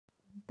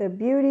the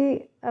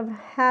beauty of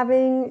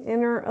having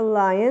inner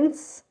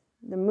alliance,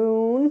 the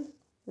moon,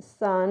 the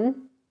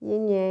sun,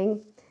 yin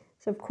yang.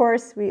 So of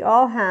course we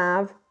all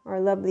have our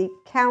lovely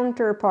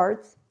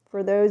counterparts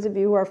for those of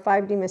you who are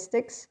 5D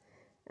mystics.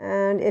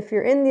 And if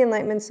you're in the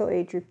Enlightenment Soul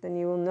Age group, then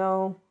you will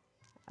know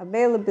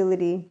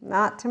availability,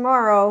 not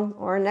tomorrow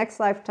or next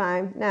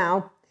lifetime,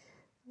 now.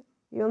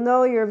 You'll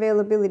know your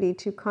availability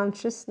to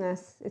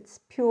consciousness. It's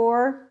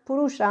pure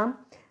Purusha,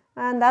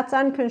 and that's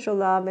unconditional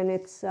love, and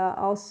it's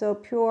also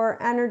pure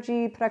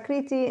energy,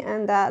 Prakriti,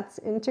 and that's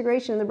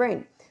integration in the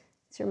brain.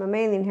 It's your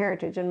mammalian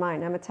heritage and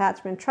mine. I'm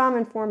attachment, trauma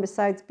informed,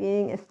 besides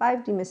being a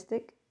 5D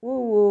mystic.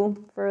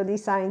 Woo-woo, for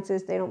these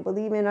sciences, they don't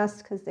believe in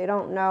us because they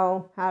don't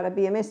know how to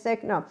be a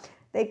mystic. No,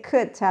 they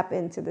could tap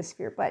into the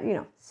sphere, but you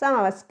know, some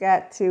of us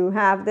get to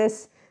have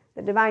this,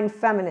 the divine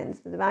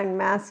feminines, the divine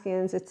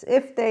masculines. It's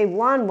if they,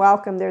 one,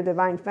 welcome their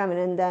divine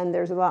feminine, then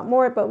there's a lot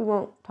more, but we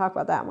won't talk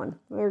about that one.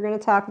 We're going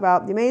to talk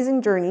about the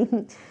amazing journey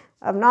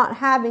of not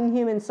having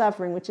human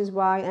suffering, which is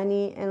why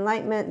any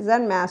enlightenment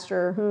Zen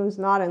master who's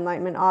not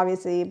enlightenment,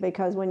 obviously,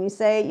 because when you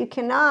say you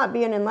cannot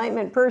be an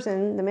enlightenment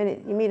person, the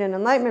minute you meet an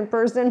enlightenment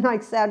person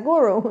like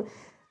Sadhguru,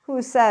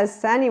 who says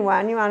to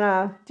anyone, you want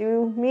to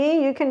do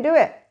me, you can do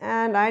it.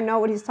 And I know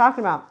what he's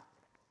talking about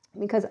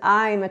because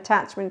I'm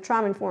attachment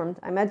trauma informed.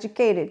 I'm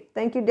educated.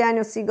 Thank you,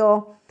 Daniel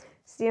Siegel,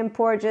 CM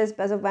Porges,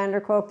 Bezel van der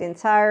Kolk, the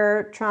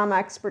entire trauma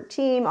expert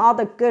team, all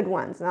the good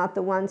ones, not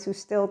the ones who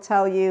still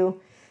tell you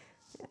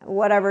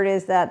whatever it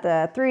is that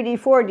the 3D,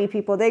 4D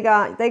people, they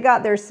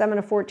got their 7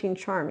 of 14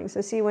 charming.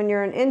 So see, when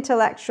you're an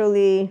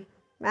intellectually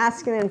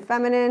masculine,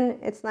 feminine,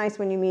 it's nice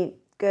when you meet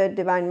good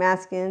divine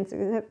masculines,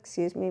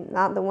 excuse me,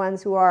 not the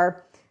ones who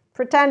are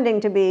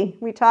pretending to be.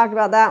 We talked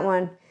about that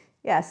one.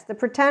 Yes, the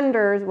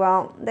pretenders,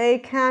 well, they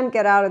can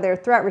get out of their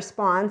threat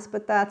response,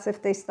 but that's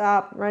if they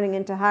stop running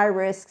into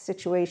high-risk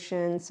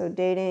situations, so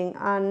dating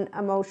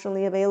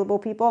unemotionally available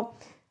people.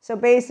 So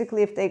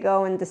basically, if they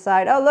go and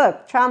decide, oh,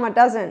 look, trauma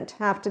doesn't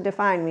have to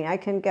define me. I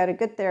can get a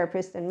good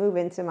therapist and move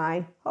into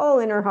my whole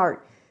inner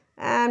heart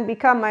and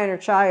become my inner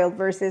child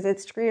versus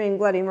it's screaming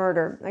bloody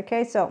murder.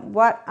 Okay, so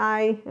what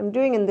I am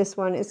doing in this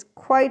one is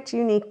quite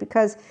unique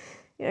because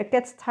it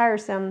gets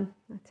tiresome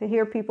to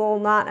hear people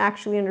not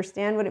actually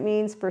understand what it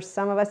means for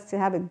some of us to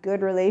have a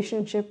good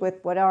relationship with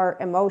what our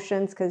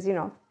emotions, because,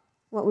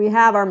 what we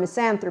have are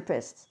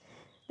misanthropists.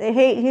 They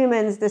hate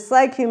humans,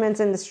 dislike humans,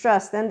 and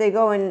distrust. Then they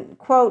go and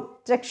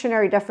quote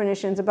dictionary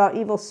definitions about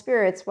evil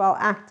spirits while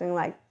acting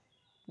like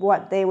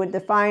what they would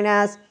define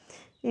as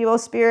evil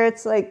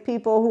spirits, like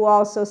people who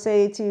also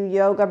say to you,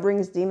 yoga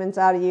brings demons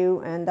out of you,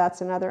 and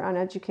that's another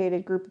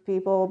uneducated group of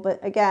people. But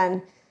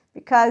again,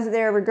 because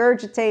they're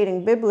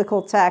regurgitating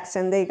biblical texts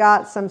and they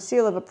got some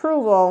seal of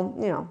approval,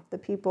 the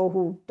people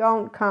who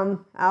don't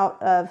come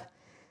out of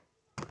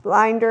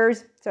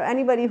blinders. So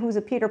anybody who's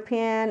a Peter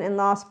Pan and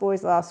lost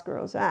boys, lost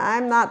girls.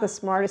 I'm not the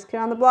smartest kid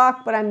on the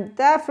block, but I'm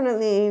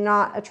definitely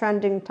not a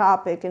trending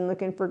topic and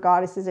looking for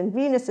goddesses and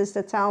Venuses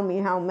to tell me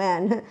how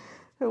men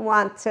who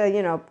want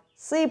to,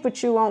 sleep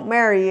with you won't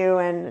marry you.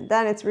 And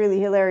then it's really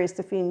hilarious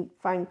to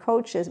find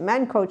coaches,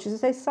 men coaches, who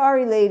say,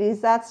 sorry,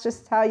 ladies, that's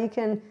just how you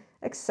can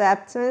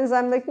accept. And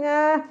I'm like,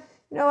 nah,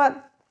 you know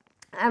what?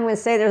 I'm going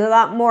to say there's a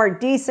lot more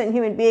decent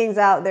human beings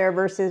out there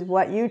versus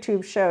what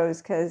YouTube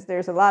shows, because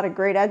there's a lot of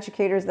great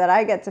educators that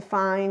I get to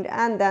find,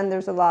 and then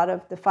there's a lot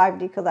of the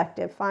 5D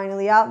collective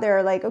finally out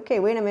there like, okay,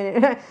 wait a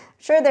minute. I'm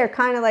sure they're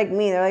kind of like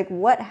me. They're like,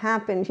 what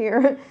happened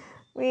here?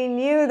 We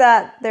knew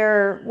that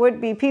there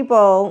would be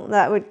people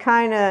that would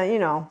kind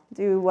of,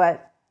 do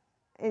what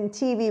in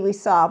TV we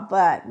saw,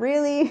 but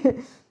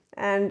really,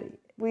 and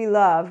we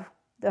love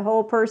the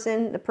whole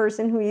person, the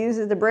person who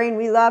uses the brain,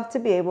 we love to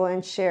be able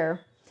and share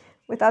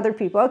with other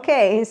people.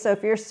 Okay, so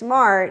if you're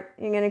smart,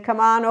 you're going to come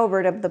on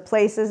over to the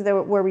places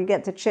where we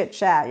get to chit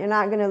chat. You're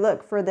not going to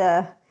look for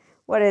the,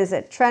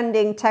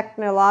 trending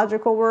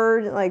technological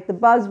word, like the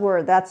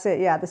buzzword. That's it.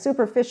 Yeah, the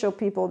superficial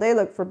people, they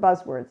look for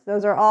buzzwords.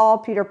 Those are all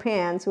Peter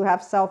Pans who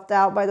have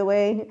self-doubt, by the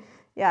way.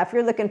 Yeah, if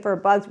you're looking for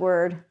a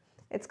buzzword,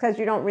 it's because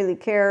you don't really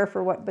care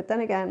for what, but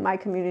then again, my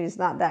community is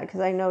not that, because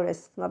I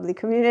notice, lovely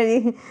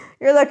community,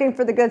 you're looking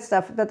for the good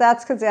stuff, but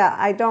that's because,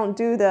 I don't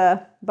do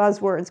the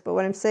buzzwords, but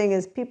what I'm saying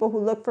is people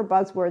who look for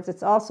buzzwords,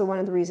 it's also one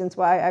of the reasons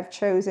why I've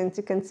chosen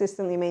to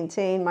consistently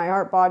maintain my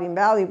heart body and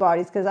value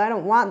bodies, because I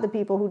don't want the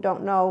people who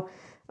don't know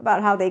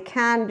about how they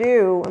can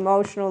do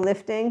emotional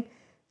lifting.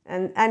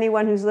 And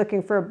anyone who's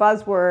looking for a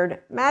buzzword,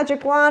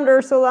 magic wand,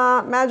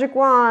 Ursula, magic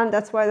wand.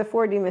 That's why the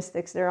 4D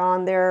mystics, they're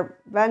on their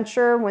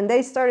venture. When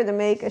they started to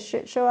make a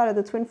shit show out of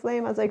the twin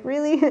flame, I was like,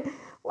 really?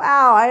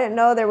 Wow, I didn't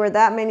know there were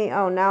that many.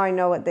 Oh, now I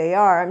know what they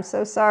are. I'm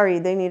so sorry.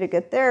 They need a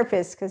good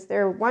therapist, because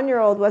their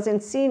 1-year-old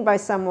wasn't seen by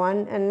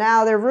someone, and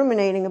now they're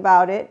ruminating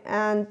about it,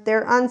 and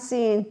their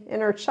unseen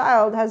inner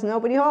child has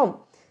nobody home.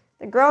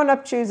 The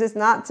grown-up chooses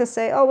not to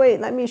say, oh, wait,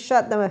 let me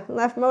shut the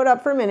left mode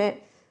up for a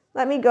minute.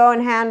 Let me go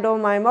and handle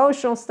my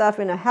emotional stuff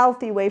in a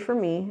healthy way for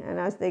me. And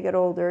as they get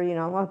older,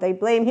 they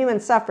blame human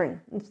suffering.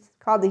 It's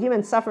called the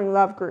Human Suffering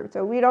Love Group.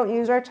 So we don't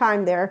use our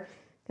time there,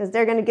 because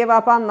they're going to give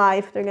up on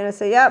life. They're going to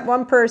say, yep,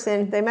 one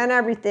person, they meant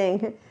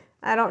everything.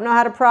 I don't know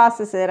how to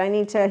process it. I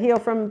need to heal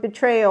from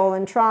betrayal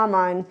and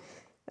trauma. And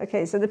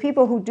okay, so the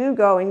people who do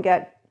go and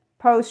get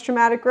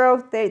post-traumatic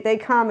growth, they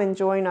come and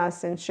join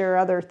us and share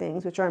other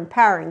things which are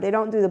empowering. They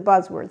don't do the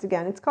buzzwords.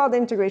 Again, it's called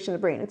integration of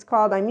the brain. It's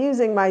called I'm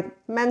using my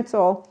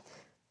mental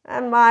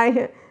and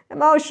my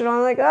emotional.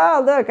 I'm like,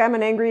 oh, look, I'm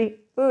an angry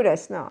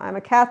Buddhist. No, I'm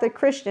a Catholic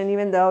Christian,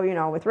 even though, you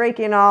know, with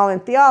Reiki and all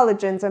and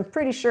theologians, I'm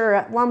pretty sure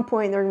at one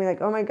point they're going to be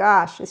like, oh my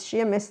gosh, is she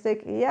a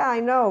mystic? Yeah,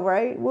 I know,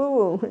 right?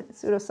 Woo-woo,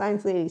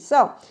 pseudoscience lady.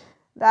 So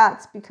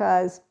that's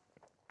because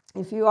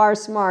if you are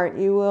smart,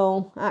 you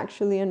will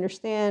actually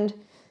understand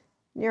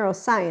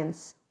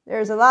neuroscience.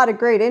 There's a lot of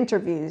great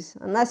interviews,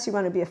 unless you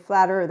want to be a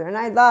flat earther. And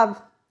I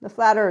love the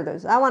flat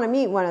earthers. I want to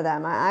meet one of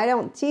them. I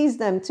don't tease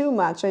them too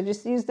much. I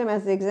just use them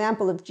as the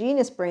example of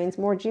genius brains,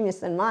 more genius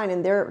than mine,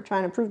 and they're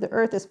trying to prove the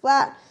earth is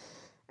flat.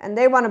 And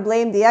they want to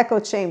blame the echo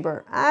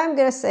chamber. I'm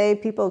going to say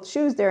people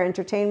choose their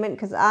entertainment,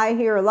 because I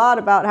hear a lot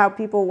about how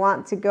people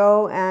want to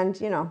go and,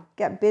 you know,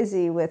 get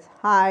busy with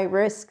high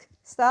risk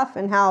stuff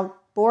and how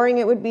boring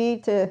it would be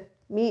to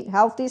meet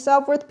healthy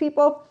self-worth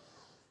people.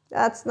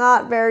 That's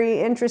not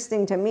very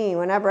interesting to me.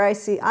 Whenever I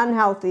see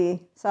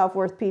unhealthy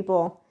self-worth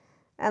people,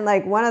 and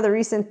like one of the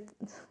recent,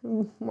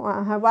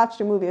 I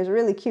watched a movie, it was a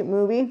really cute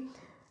movie.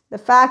 The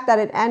fact that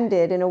it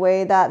ended in a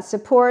way that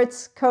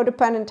supports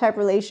codependent type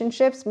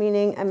relationships,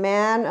 meaning a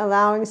man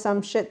allowing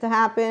some shit to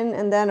happen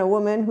and then a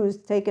woman who's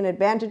taken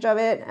advantage of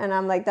it. And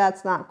I'm like,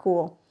 that's not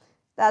cool.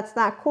 That's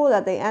not cool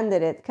that they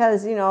ended it,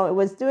 because, you know, it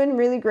was doing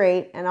really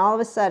great. And all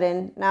of a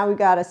sudden, now we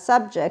got a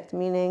subject,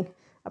 meaning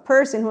a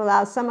person who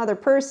allows some other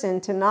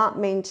person to not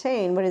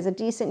maintain what is a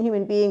decent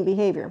human being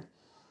behavior.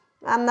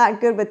 I'm not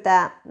good with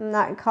that. I'm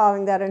not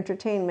calling that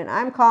entertainment.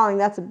 I'm calling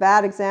that's a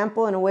bad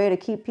example and a way to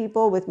keep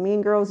people with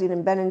Mean Girls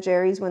eating Ben and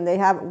Jerry's when they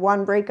have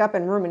one breakup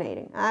and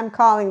ruminating. I'm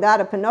calling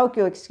that a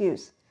Pinocchio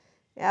excuse.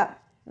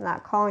 Yep, I'm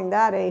not calling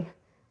that a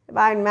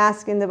divine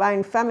masculine,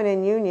 divine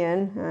feminine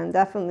union. And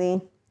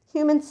definitely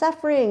human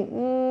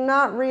suffering.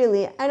 Not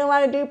really. I don't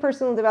want to do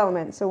personal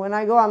development. So when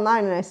I go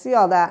online and I see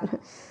all that,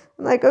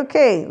 I'm like,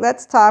 okay,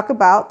 let's talk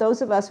about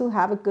those of us who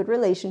have a good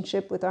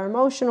relationship with our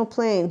emotional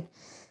plane.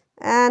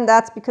 And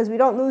that's because we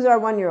don't lose our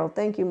 1-year-old.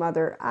 Thank you,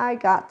 Mother. I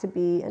got to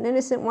be an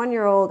innocent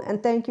 1-year-old.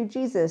 And thank you,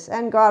 Jesus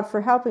and God, for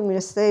helping me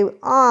to stay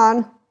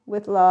on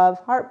with love,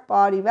 heart,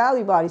 body,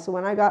 value, body. So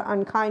when I got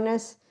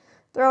unkindness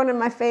thrown in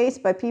my face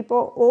by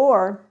people,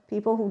 or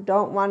people who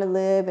don't want to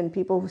live, and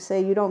people who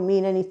say you don't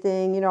mean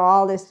anything, you know,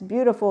 all this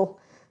beautiful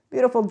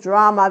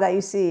drama that you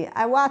see.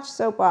 I watched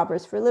soap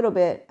operas for a little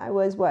bit. I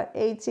was,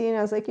 18?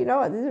 I was like, you know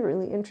what, this is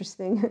really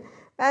interesting.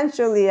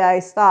 Eventually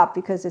I stopped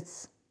because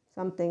it's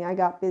something I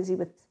got busy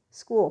with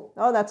school.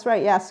 Oh, that's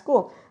right. Yeah,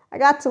 school. I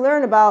got to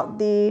learn about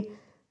the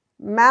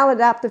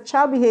maladaptive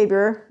child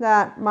behavior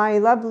that my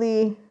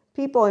lovely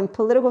people in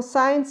political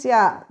science,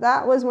 yeah,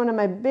 that was one of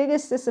my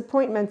biggest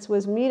disappointments,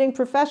 was meeting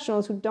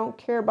professionals who don't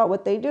care about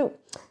what they do.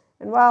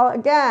 And while,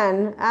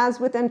 again, as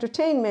with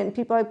entertainment,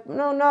 people are like,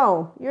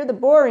 no, you're the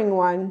boring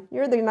one.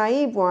 You're the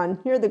naive one.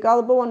 You're the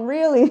gullible one.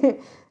 Really?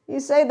 You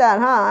say that,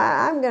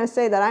 huh? I'm going to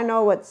say that I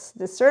know what's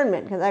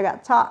discernment, because I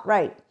got taught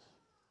right.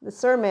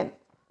 Discernment.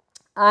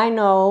 I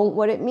know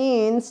what it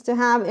means to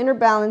have inner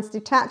balance,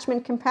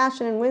 detachment,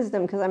 compassion, and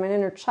wisdom, because I'm an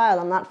inner child.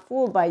 I'm not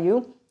fooled by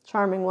you,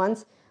 charming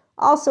ones.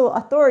 Also,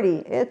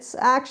 authority. It's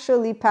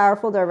actually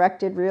powerful,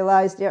 directed,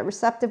 realized, yet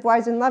receptive,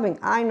 wise, and loving.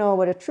 I know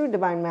what a true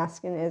divine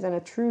masculine is and a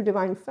true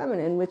divine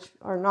feminine, which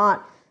are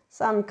not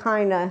some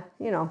kind of,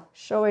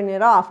 showing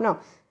it off. No,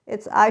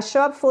 it's I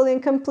show up fully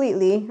and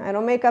completely. I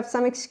don't make up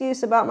some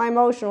excuse about my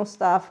emotional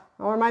stuff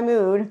or my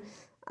mood.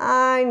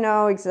 I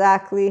know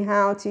exactly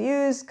how to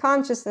use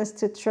consciousness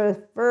to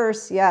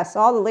traverse, yes,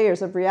 all the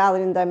layers of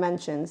reality and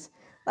dimensions.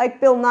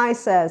 Like Bill Nye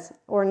says,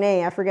 or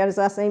Nay, I forget his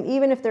last name,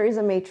 even if there is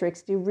a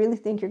matrix, do you really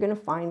think you're going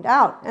to find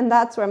out? And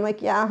that's where I'm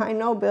like, yeah, I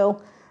know,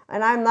 Bill.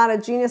 And I'm not a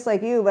genius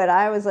like you, but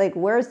I was like,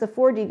 where's the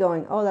 4D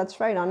going? Oh, that's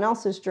right, on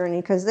Elsa's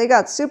journey, because they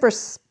got super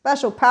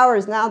special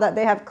powers now that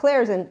they have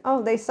clairs, and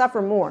oh, they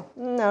suffer more.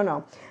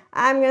 No.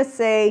 I'm going to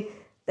say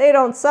they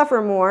don't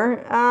suffer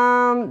more.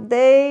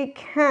 They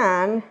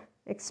can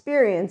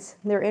experience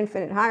their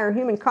infinite higher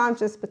human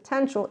conscious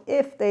potential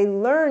if they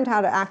learned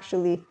how to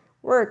actually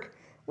work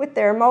with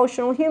their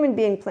emotional human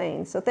being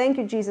plane. So thank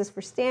you, Jesus,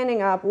 for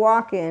standing up,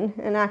 walking,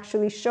 and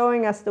actually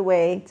showing us the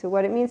way to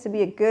what it means to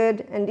be a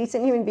good and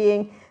decent human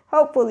being.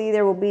 Hopefully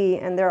there will be,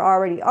 and there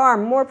already are,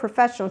 more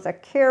professionals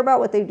that care about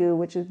what they do,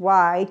 which is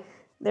why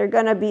they're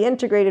going to be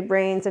integrated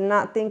brains and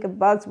not think of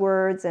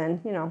buzzwords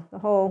and, the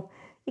whole,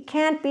 you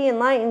can't be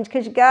enlightened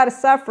because you got to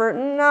suffer.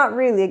 Not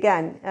really.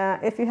 Again,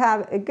 if you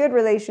have a good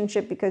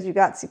relationship because you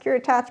got secure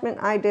attachment,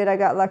 I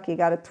got lucky,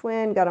 got a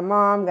twin, got a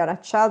mom, got a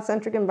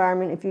child-centric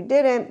environment. If you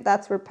didn't,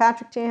 that's where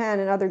Patrick Tahan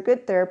and other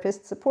good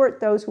therapists support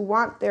those who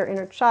want their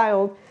inner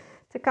child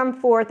to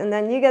come forth, and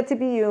then you get to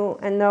be you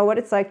and know what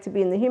it's like to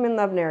be in the human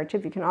love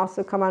narrative. You can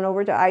also come on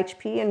over to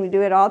IHP and we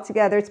do it all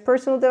together. It's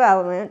personal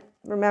development,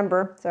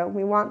 remember, so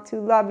we want to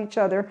love each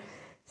other.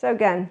 So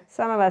again,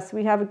 some of us,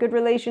 we have a good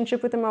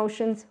relationship with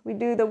emotions. We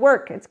do the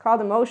work. It's called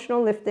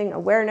emotional lifting,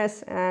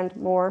 awareness, and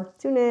more.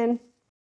 Tune in.